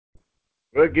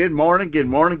Well, good morning, good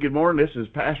morning, good morning. This is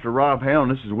Pastor Rob Hale,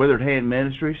 and this is Withered Hand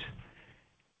Ministries.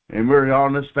 And we're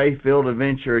on this faith-filled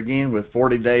adventure again with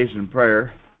 40 Days in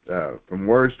Prayer, from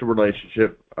Words to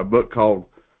Relationship, a book called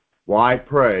Why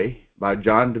Pray by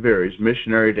John DeVries,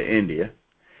 missionary to India.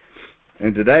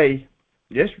 And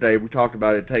yesterday we talked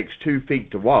about it takes 2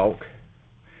 feet to walk.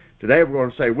 Today we're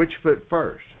going to say, which foot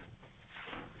first?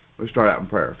 We'll start out in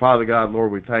prayer. Father God,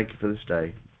 Lord, we thank you for this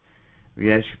day.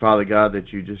 We ask you, Father God,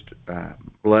 that you just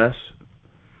bless,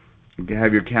 and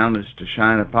have your countenance to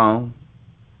shine upon,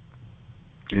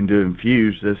 and to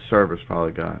infuse this service,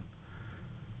 Father God.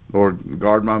 Lord,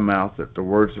 guard my mouth, that the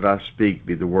words that I speak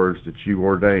be the words that you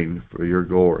ordained for your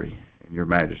glory and your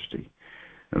majesty,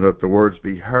 and let the words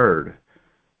be heard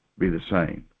be the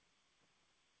same.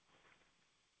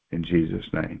 In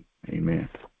Jesus' name, amen.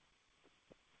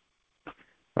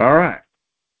 All right.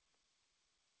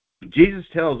 Jesus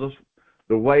tells us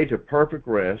the way to perfect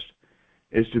rest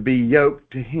is to be yoked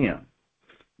to him.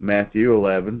 Matthew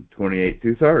 11:28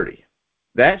 through 30.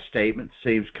 That statement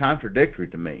seems contradictory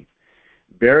to me.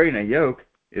 Bearing a yoke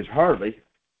is hardly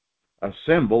a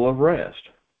symbol of rest.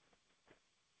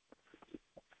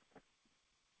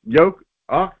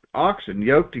 Oxen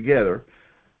yoked together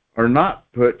are not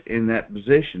put in that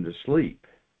position to sleep.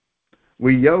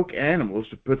 We yoke animals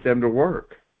to put them to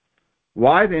work.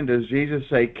 Why then does Jesus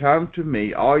say, "Come to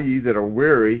me, all you that are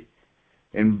weary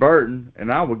and burdened,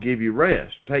 and I will give you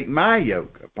rest. Take my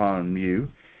yoke upon you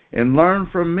and learn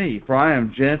from me, for I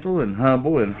am gentle and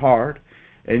humble in heart,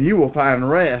 and you will find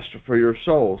rest for your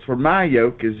souls. For my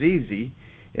yoke is easy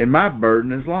and my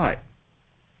burden is light."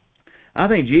 I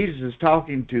think Jesus is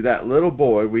talking to that little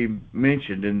boy we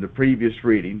mentioned in the previous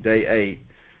reading, day 8,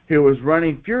 who was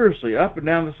running furiously up and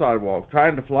down the sidewalk,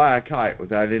 trying to fly a kite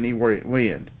without any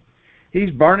wind.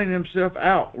 He's burning himself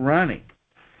out running,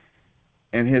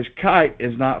 and his kite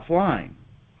is not flying.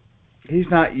 He's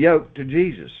not yoked to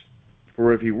Jesus,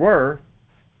 for if he were,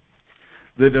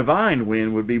 the divine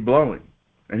wind would be blowing,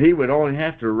 and he would only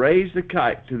have to raise the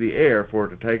kite to the air for it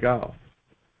to take off.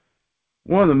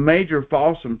 One of the major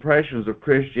false impressions of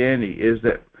Christianity is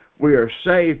that we are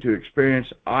saved to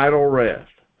experience idle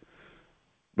rest.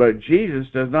 But Jesus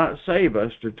does not save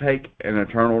us to take an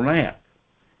eternal nap.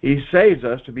 He saves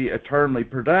us to be eternally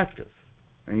productive.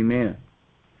 Amen.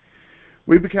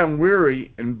 We become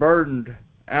weary and burdened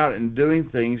out of doing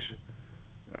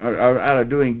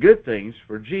good things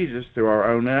for Jesus through our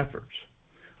own efforts.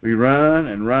 We run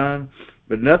and run,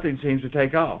 but nothing seems to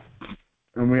take off,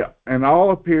 and all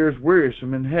appears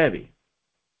wearisome and heavy.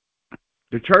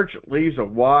 The church leaves a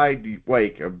wide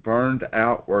wake of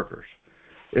burned-out workers.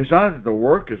 It's not that the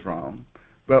work is wrong,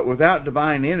 but without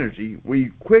divine energy, we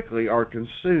quickly are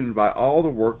consumed by all the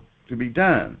work to be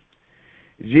done.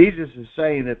 Jesus is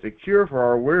saying that the cure for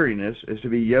our weariness is to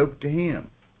be yoked to him.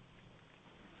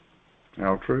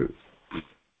 How true.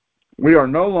 We are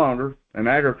no longer an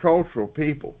agricultural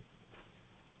people,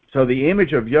 so the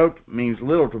image of yoke means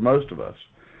little to most of us.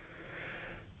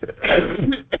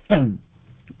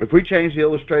 If we change the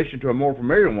illustration to a more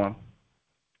familiar one,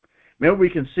 maybe we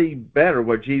can see better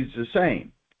what Jesus is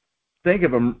saying. Think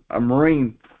of a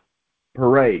Marine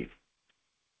parade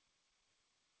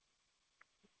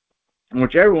in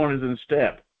which everyone is in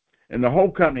step and the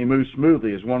whole company moves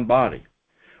smoothly as one body.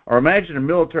 Or imagine a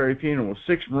military funeral with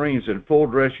 6 Marines in full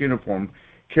dress uniform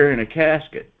carrying a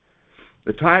casket.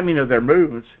 The timing of their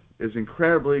movements is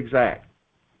incredibly exact.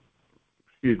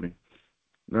 Excuse me.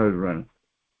 Nose running.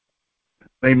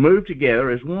 They move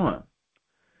together as one.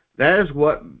 That is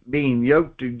what being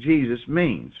yoked to Jesus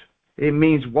means. It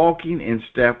means walking in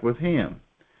step with him.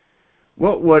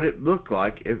 What would it look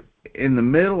like if in the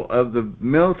middle of the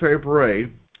military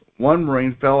parade, one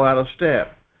Marine fell out of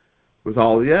step with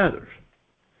all the others?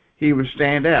 He would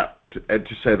stand out,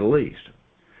 to say the least.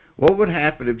 What would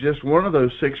happen if just one of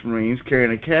those 6 Marines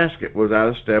carrying a casket was out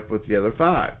of step with the other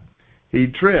 5?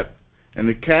 He'd trip in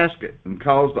the casket and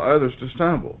cause the others to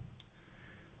stumble.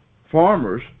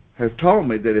 Farmers have told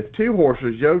me that if 2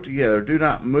 horses yoked together do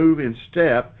not move in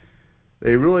step,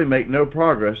 they really make no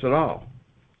progress at all.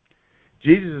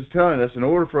 Jesus is telling us in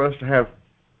order for us to have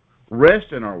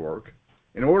rest in our work,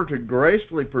 in order to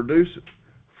gracefully produce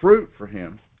fruit for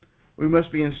him, we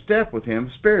must be in step with him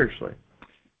spiritually.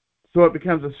 So it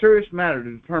becomes a serious matter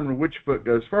to determine which foot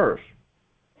goes first.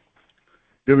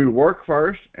 Do we work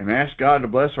first and ask God to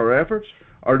bless our efforts,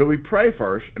 or do we pray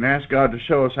first and ask God to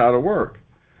show us how to work?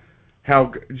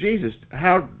 How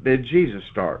did Jesus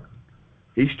start?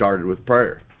 He started with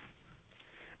prayer.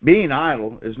 Being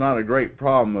idle is not a great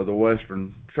problem of the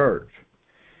Western church.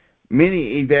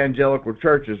 Many evangelical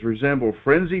churches resemble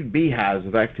frenzied beehives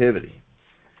of activity.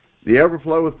 the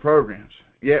overflow with programs.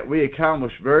 Yet we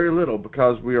accomplish very little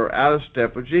because we are out of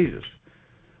step with Jesus.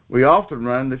 We often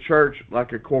run the church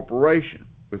like a corporation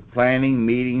with planning,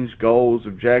 meetings, goals,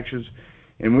 objections,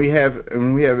 and we have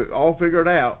it all figured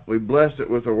out. We bless it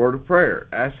with a word of prayer,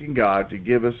 asking God to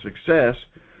give us success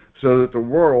so that the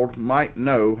world might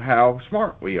know how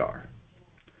smart we are.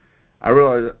 I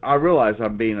realize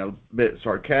I'm being a bit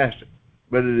sarcastic,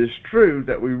 but it is true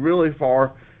that we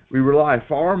rely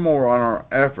far more on our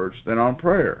efforts than on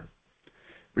prayer.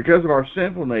 Because of our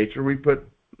sinful nature, we put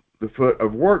the foot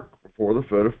of work before the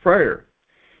foot of prayer.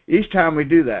 Each time we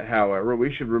do that, however,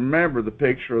 we should remember the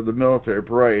picture of the military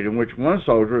parade in which one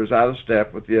soldier is out of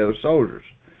step with the other soldiers.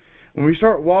 When we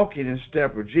start walking in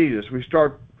step with Jesus, we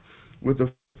start with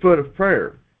the foot of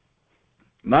prayer,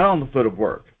 not on the foot of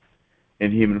work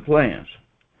and human plans.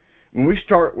 When we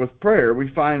start with prayer, we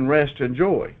find rest and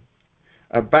joy.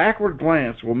 A backward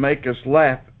glance will make us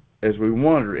laugh as we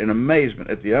wonder in amazement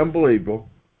at the unbelievable,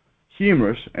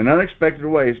 humorous, and unexpected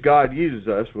ways God uses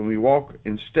us when we walk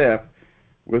in step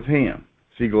with Him.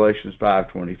 See Galatians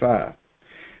 5:25.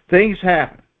 Things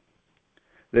happen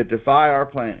that defy our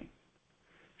planning,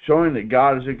 showing that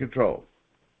God is in control.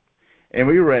 And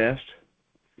we rest,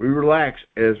 we relax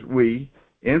as we,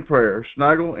 in prayer,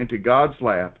 snuggle into God's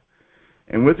lap,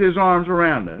 and with His arms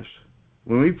around us,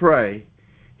 when we pray,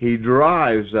 He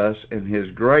drives us in His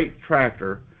great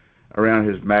tractor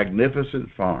around His magnificent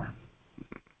farm.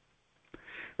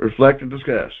 Reflect and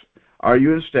discuss. Are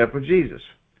you in step with Jesus?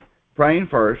 Praying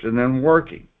first and then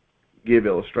working. Give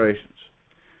illustrations.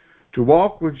 To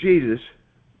walk with Jesus,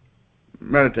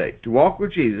 meditate. To walk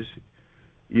with Jesus,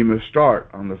 you must start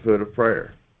on the foot of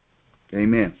prayer.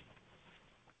 Amen.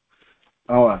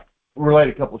 I'll relate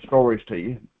a couple of stories to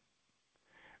you.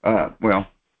 The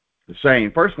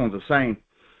saying, first one's a saying,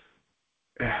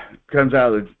 comes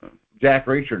out of the Jack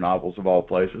Reacher novels of all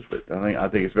places, but I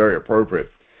think it's very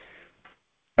appropriate.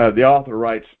 The author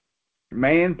writes,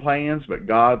 "Man plans, but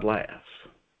God laughs."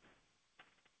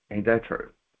 Ain't that true?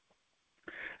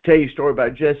 I'll tell you a story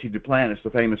about Jesse Duplantis,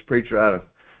 the famous preacher out of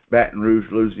Baton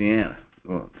Rouge, Louisiana.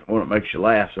 Well, one that makes you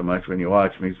laugh so much when you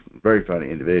watch him. He's a very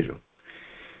funny individual.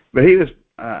 But he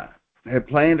had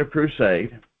planned a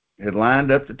crusade, had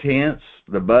lined up the tents,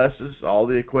 the buses, all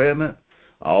the equipment,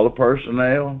 all the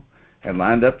personnel, had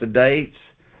lined up the dates,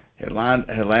 had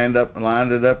lined up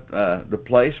the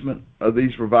placement of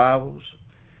these revivals,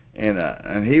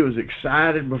 and he was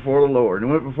excited before the Lord,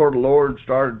 and went before the Lord and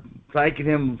started thanking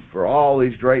Him for all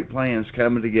these great plans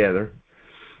coming together.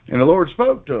 And the Lord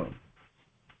spoke to him,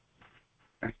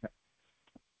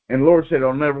 and the Lord said,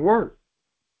 "It'll never work."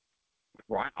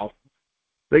 Wow!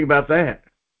 Think about that.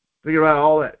 Think about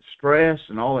all that stress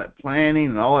and all that planning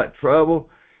and all that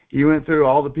trouble he went through,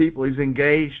 all the people he's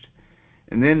engaged.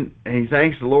 And then he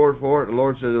thanks the Lord for it. The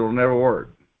Lord says it'll never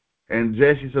work. And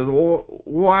Jesse says, "Well,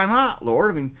 why not,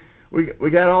 Lord? I mean, we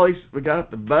got all these, we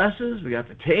got the buses, we got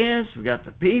the tents, we got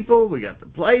the people, we got the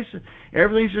place.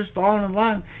 Everything's just falling in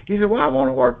line." He said, "Why won't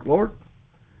it work, Lord?"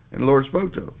 And the Lord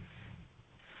spoke to him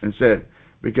and said,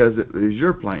 "Because it is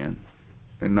your plan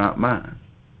and not mine."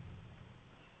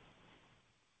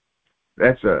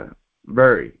 That's a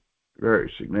very,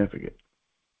 very significant.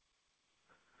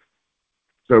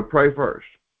 So pray first.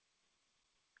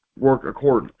 Work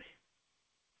accordingly.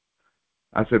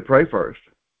 I said pray first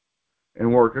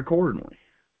and work accordingly,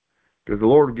 because the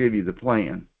Lord will give you the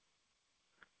plan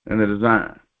and the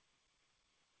design.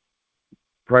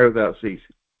 Pray without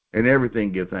ceasing. In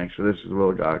everything give thanks, for this is the will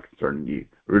of God concerning you.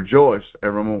 Rejoice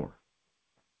evermore.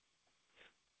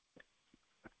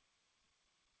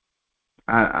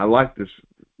 I like this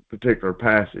particular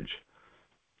passage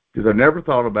because I never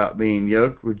thought about being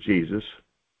yoked with Jesus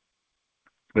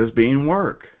as being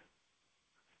work.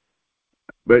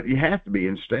 But you have to be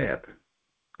in step,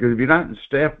 because if you're not in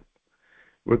step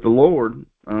with the Lord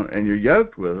and you're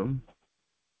yoked with Him,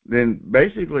 then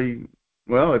basically,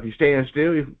 well, if you stand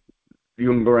still, you're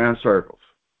going to go around circles,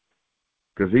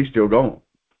 because He's still going,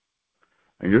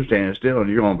 and you're standing still, and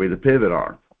you're going to be the pivot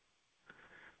arm.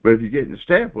 But if you get in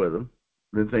step with Him,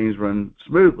 then things run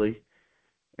smoothly,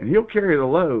 and He'll carry the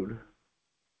load.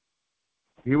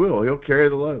 He will. He'll carry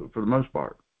the load for the most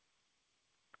part.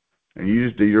 And you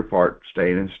just do your part,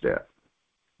 staying in step.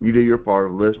 You do your part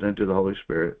of listening to the Holy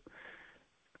Spirit,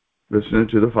 listening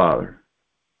to the Father,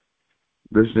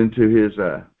 listening to His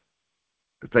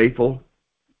faithful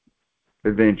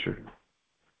adventure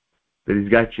that He's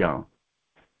got you on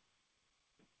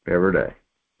every day.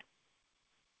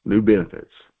 New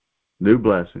benefits, new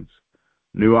blessings,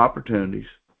 new opportunities,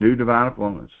 new divine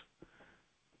appointments,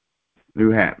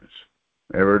 new happiness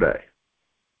every day.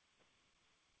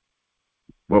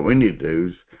 What we need to do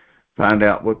is find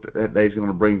out what that day's going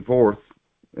to bring forth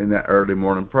in that early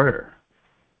morning prayer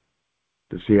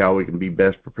to see how we can be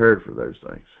best prepared for those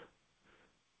things.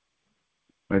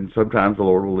 And sometimes the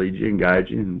Lord will lead you and guide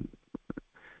you,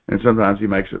 and sometimes He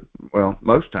makes it, well,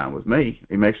 most time with me,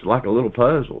 He makes it like a little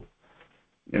puzzle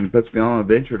and puts me on an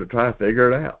adventure to try to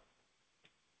figure it out.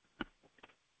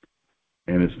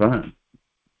 And it's fun.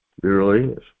 It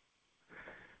really is.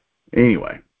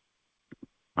 Anyway,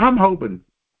 I'm hoping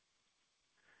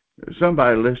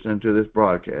somebody listening to this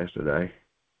broadcast today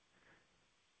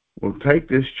will take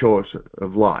this choice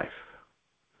of life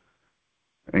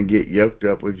and get yoked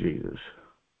up with Jesus,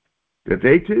 that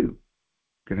they too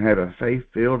can have a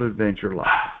faith-filled adventure life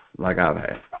like I've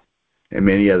had, and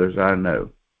many others I know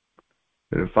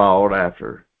that have followed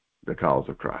after the cause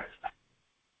of Christ.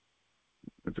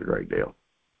 It's a great deal.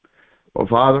 Well,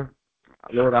 Father,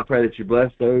 Lord, I pray that you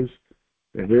bless those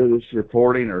that hear this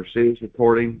recording or see this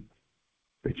recording,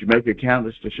 that you make your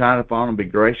countenance to shine upon them, be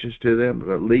gracious to them,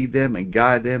 that lead them and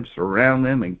guide them, surround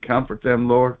them and comfort them,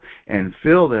 Lord, and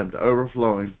fill them to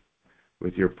overflowing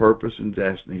with your purpose and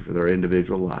destiny for their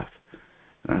individual life.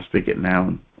 And I speak it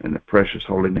now in the precious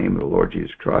holy name of the Lord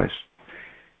Jesus Christ.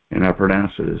 And I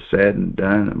pronounce it as said and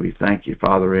done, and we thank you,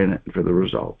 Father, in it and for the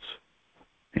results.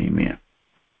 Amen.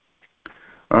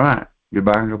 All right.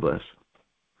 Goodbye and God bless.